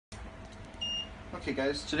Okay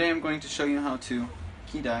guys, today I'm going to show you how to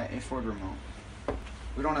Keydiy a Ford remote.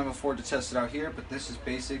 We don't have a Ford to test it out here, but this is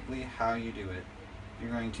basically how you do it.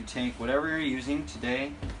 You're going to take whatever you're using.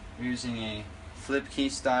 Today, you're using a flip key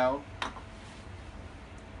style.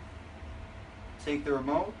 Take the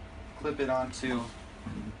remote, clip it onto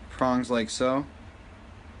prongs like so.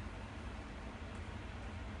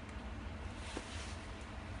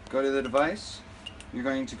 Go to the device. You're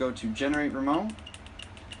going to go to Generate Remote.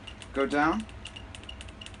 Go down.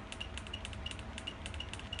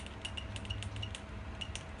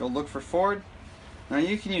 Go look for Ford. Now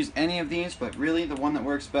you can use any of these, but really the one that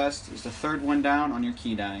works best is the third one down on your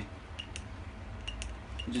Keydiy.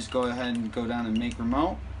 You just go ahead and go down and make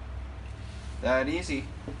remote. That easy.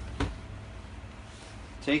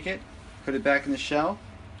 Take it, put it back in the shell.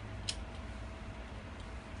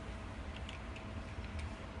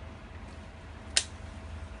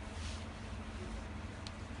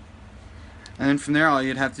 And then from there all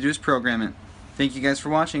you'd have to do is program it. Thank you guys for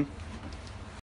watching.